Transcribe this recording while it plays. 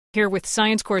Here with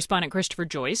science correspondent Christopher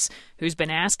Joyce, who's been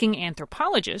asking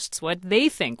anthropologists what they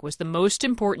think was the most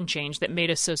important change that made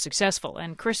us so successful.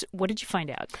 And Chris, what did you find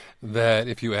out? That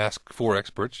if you ask 4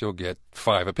 experts, you'll get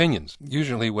 5 opinions.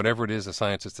 Usually whatever it is a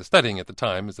scientist is studying at the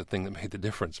time is the thing that made the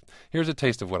difference. Here's a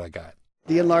taste of what I got.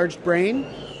 The enlarged brain?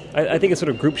 I think it's sort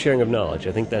of group sharing of knowledge.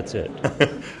 I think that's it.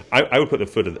 I would put the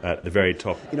foot at the very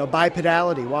top.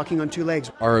 Bipedality, walking on 2 legs.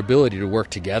 Our ability to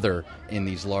work together in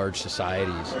these large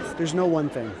societies. There's no one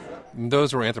thing.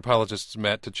 Those were anthropologists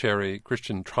Matt Teixeira,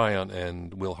 Christian Tryon,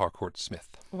 and Will Harcourt Smith.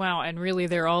 Wow, and really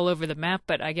they're all over the map,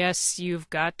 but I guess you've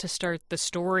got to start the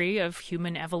story of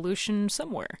human evolution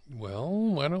somewhere. Well,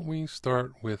 why don't we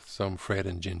start with some Fred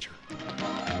and Ginger.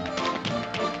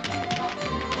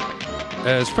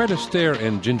 As Fred Astaire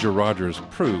and Ginger Rogers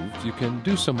proved, you can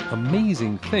do some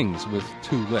amazing things with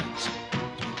 2 legs.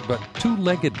 But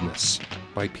two-leggedness,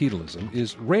 bipedalism,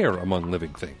 is rare among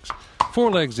living things.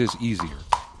 4 legs is easier.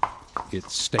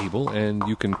 It's stable, and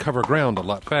you can cover ground a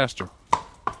lot faster.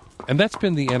 And that's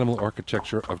been the animal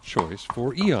architecture of choice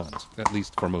for eons, at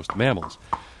least for most mammals.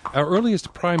 Our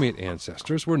earliest primate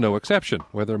ancestors were no exception,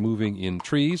 whether moving in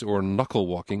trees or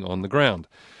knuckle-walking on the ground.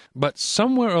 But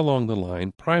somewhere along the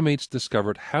line, primates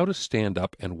discovered how to stand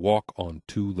up and walk on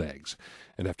 2 legs.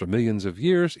 And after millions of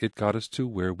years, it got us to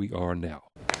where we are now.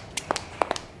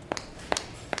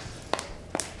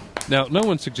 Now, no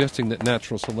one's suggesting that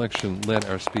natural selection led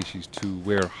our species to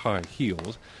wear high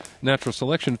heels. Natural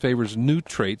selection favors new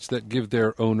traits that give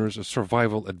their owners a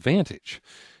survival advantage.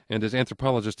 And as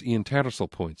anthropologist Ian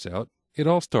Tattersall points out, it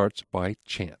all starts by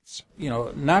chance.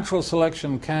 Natural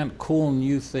selection can't call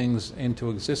new things into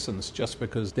existence just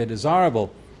because they're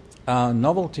desirable.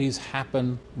 Novelties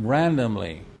happen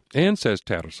randomly. And, says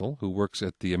Tattersall, who works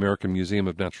at the American Museum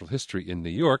of Natural History in New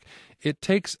York, it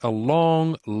takes a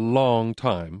long, long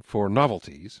time for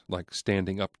novelties, like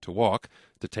standing up to walk,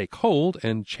 to take hold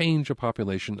and change a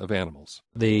population of animals.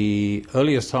 The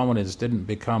earliest hominids didn't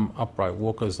become upright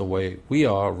walkers the way we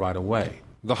are right away.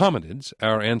 The hominids,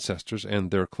 our ancestors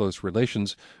and their close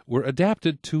relations, were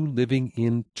adapted to living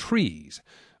in trees.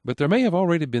 But there may have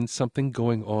already been something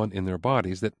going on in their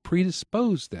bodies that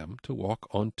predisposed them to walk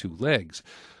on 2 legs,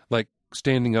 like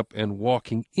standing up and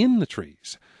walking in the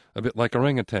trees, a bit like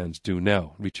orangutans do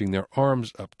now, reaching their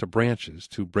arms up to branches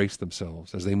to brace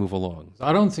themselves as they move along.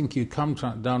 I don't think you come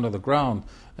down to the ground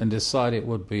and decide it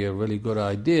would be a really good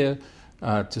idea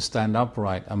to stand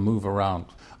upright and move around.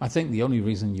 I think the only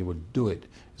reason you would do it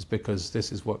is because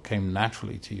this is what came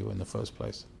naturally to you in the first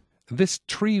place. This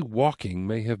tree walking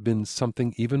may have been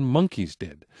something even monkeys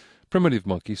did. Primitive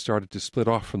monkeys started to split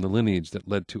off from the lineage that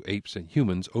led to apes and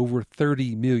humans over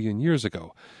 30 million years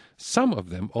ago. Some of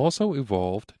them also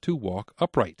evolved to walk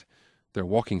upright. Their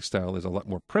walking style is a lot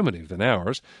more primitive than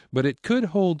ours, but it could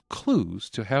hold clues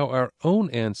to how our own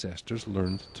ancestors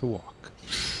learned to walk.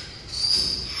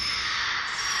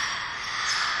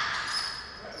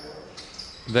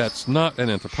 That's not an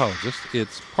anthropologist,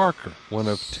 it's Parker, one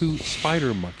of 2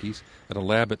 spider monkeys at a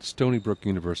lab at Stony Brook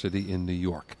University in New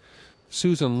York.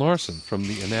 Susan Larson from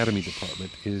the anatomy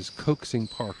department is coaxing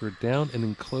Parker down an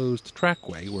enclosed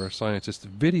trackway where scientists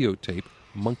videotape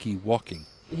monkey walking.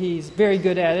 He's very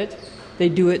good at it. They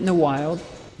do it in the wild.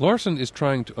 Larson is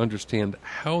trying to understand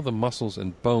how the muscles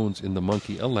and bones in the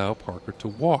monkey allow Parker to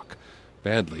walk.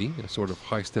 Badly, a sort of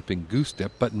high-stepping goose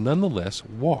step, but nonetheless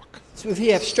walk. So if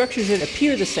you have structures that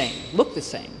appear the same, look the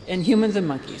same, in humans and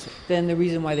monkeys, then the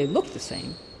reason why they look the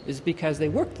same is because they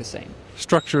work the same.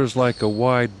 Structures like a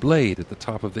wide blade at the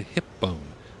top of the hip bone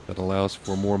that allows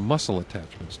for more muscle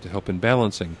attachments to help in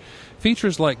balancing.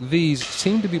 Features like these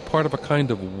seem to be part of a kind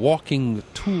of walking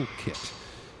toolkit.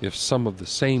 If some of the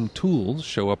same tools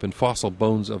show up in fossil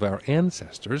bones of our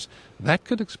ancestors, that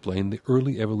could explain the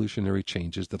early evolutionary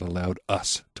changes that allowed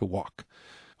us to walk.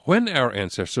 When our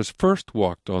ancestors first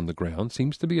walked on the ground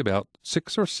seems to be about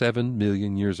 6 or 7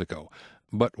 million years ago,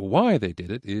 but why they did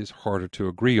it is harder to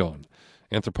agree on.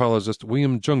 Anthropologist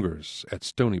William Jungers at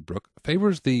Stony Brook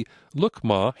favors the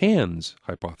look-ma hands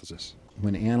hypothesis.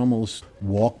 When animals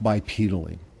walk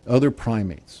bipedally, other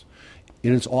primates,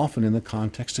 it is often in the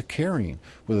context of carrying,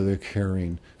 whether they're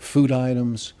carrying food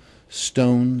items,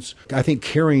 stones. I think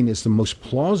carrying is the most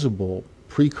plausible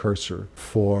precursor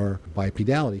for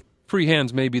bipedality. Free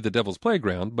hands may be the devil's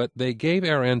playground, but they gave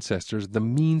our ancestors the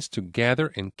means to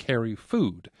gather and carry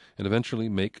food and eventually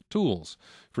make tools.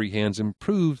 Free hands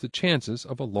improved the chances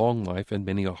of a long life and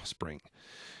many offspring.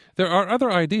 There are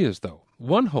other ideas, though.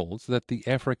 One holds that the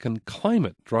African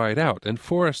climate dried out and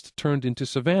forests turned into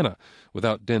savanna.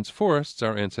 Without dense forests,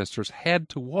 our ancestors had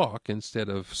to walk instead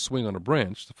of swing on a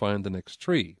branch to find the next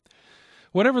tree.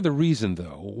 Whatever the reason,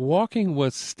 though, walking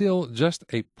was still just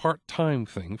a part-time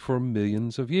thing for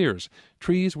millions of years.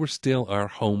 Trees were still our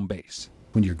home base.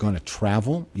 When you're going to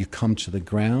travel, you come to the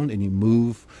ground and you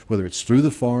move, whether it's through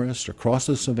the forest or across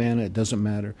the savanna, it doesn't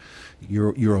matter.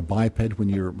 You're a biped when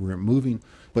you're moving.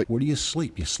 But where do you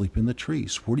sleep? You sleep in the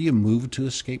trees. Where do you move to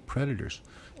escape predators?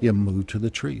 You move to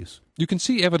the trees. You can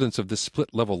see evidence of this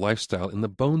split-level lifestyle in the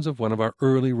bones of one of our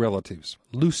early relatives,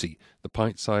 Lucy, the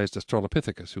pint-sized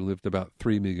Australopithecus who lived about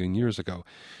 3 million years ago.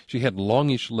 She had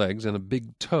longish legs and a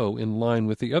big toe in line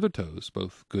with the other toes,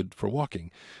 both good for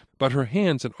walking. But her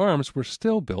hands and arms were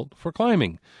still built for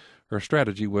climbing. Her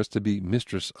strategy was to be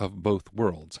mistress of both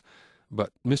worlds.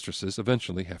 But mistresses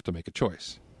eventually have to make a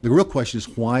choice. The real question is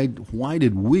why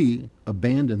did we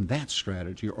abandon that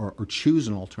strategy or choose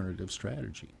an alternative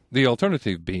strategy? The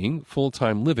alternative being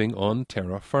full-time living on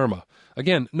terra firma.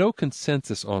 Again, no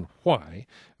consensus on why.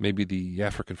 Maybe the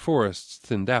African forests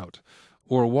thinned out,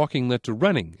 or walking led to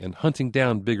running and hunting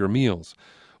down bigger meals.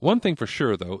 One thing for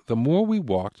sure, though, the more we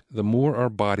walked, the more our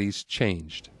bodies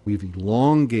changed. We've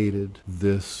elongated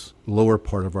this lower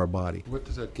part of our body. What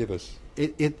does that give us?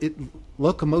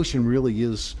 Locomotion really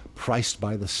is priced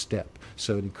by the step.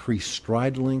 So an increased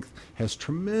stride length has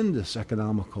tremendous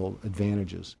economical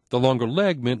advantages. The longer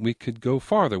leg meant we could go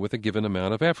farther with a given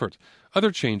amount of effort.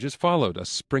 Other changes followed. A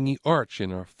springy arch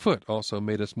in our foot also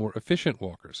made us more efficient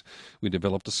walkers. We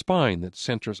developed a spine that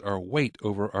centers our weight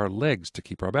over our legs to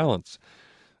keep our balance.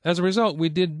 As a result, we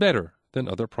did better than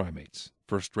other primates.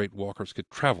 First-rate walkers could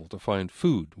travel to find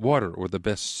food, water, or the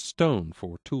best stone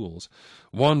for tools.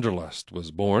 Wanderlust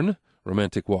was born,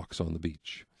 romantic walks on the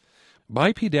beach.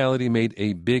 Bipedality made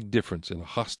a big difference in a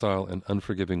hostile and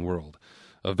unforgiving world.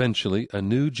 Eventually, a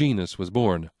new genus was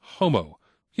born, Homo,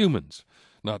 humans.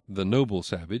 Not the noble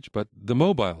savage, but the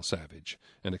mobile savage.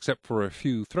 And except for a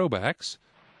few throwbacks,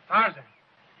 Tarzan.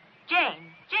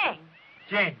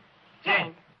 Jane.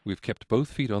 we've kept both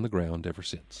feet on the ground ever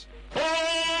since.